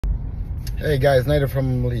Hey guys, Nader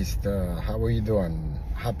from Middle East. How are you doing?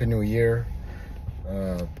 Happy New Year.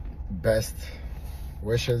 Best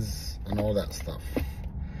wishes and all that stuff.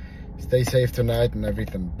 Stay safe tonight and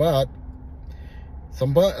everything. But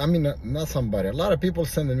somebody, not somebody, a lot of people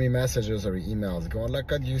sending me messages or emails going like,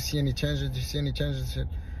 do you see any changes? Do you see any changes?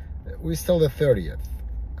 We're still the 30th.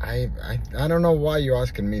 I don't know why you're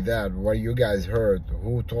asking me that. What you guys heard?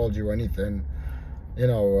 Who told you anything?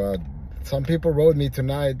 Some people wrote me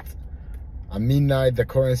tonight. At midnight, the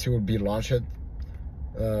currency will be launched.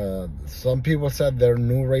 Some people said their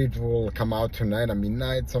new rate will come out tonight at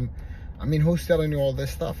midnight. Who's telling you all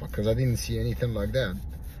this stuff? Because I didn't see anything like that.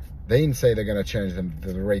 They didn't say they're gonna change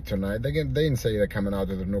the rate tonight. They didn't say they're coming out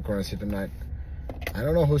with the new currency tonight. I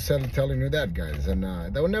don't know who's telling you that, guys. And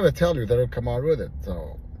they will never tell you they'll come out with it.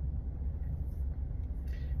 So,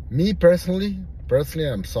 me personally,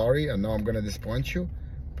 I'm sorry. I know I'm gonna disappoint you,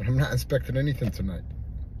 but I'm not expecting anything tonight.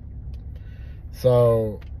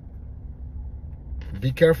 So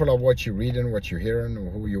be careful of what you're reading, what you're hearing, or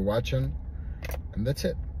who you're watching, and that's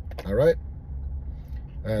it. All right.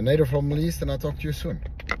 Nader from Middle East, and I'll talk to you soon.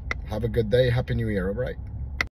 Have a good day. Happy New Year. All right.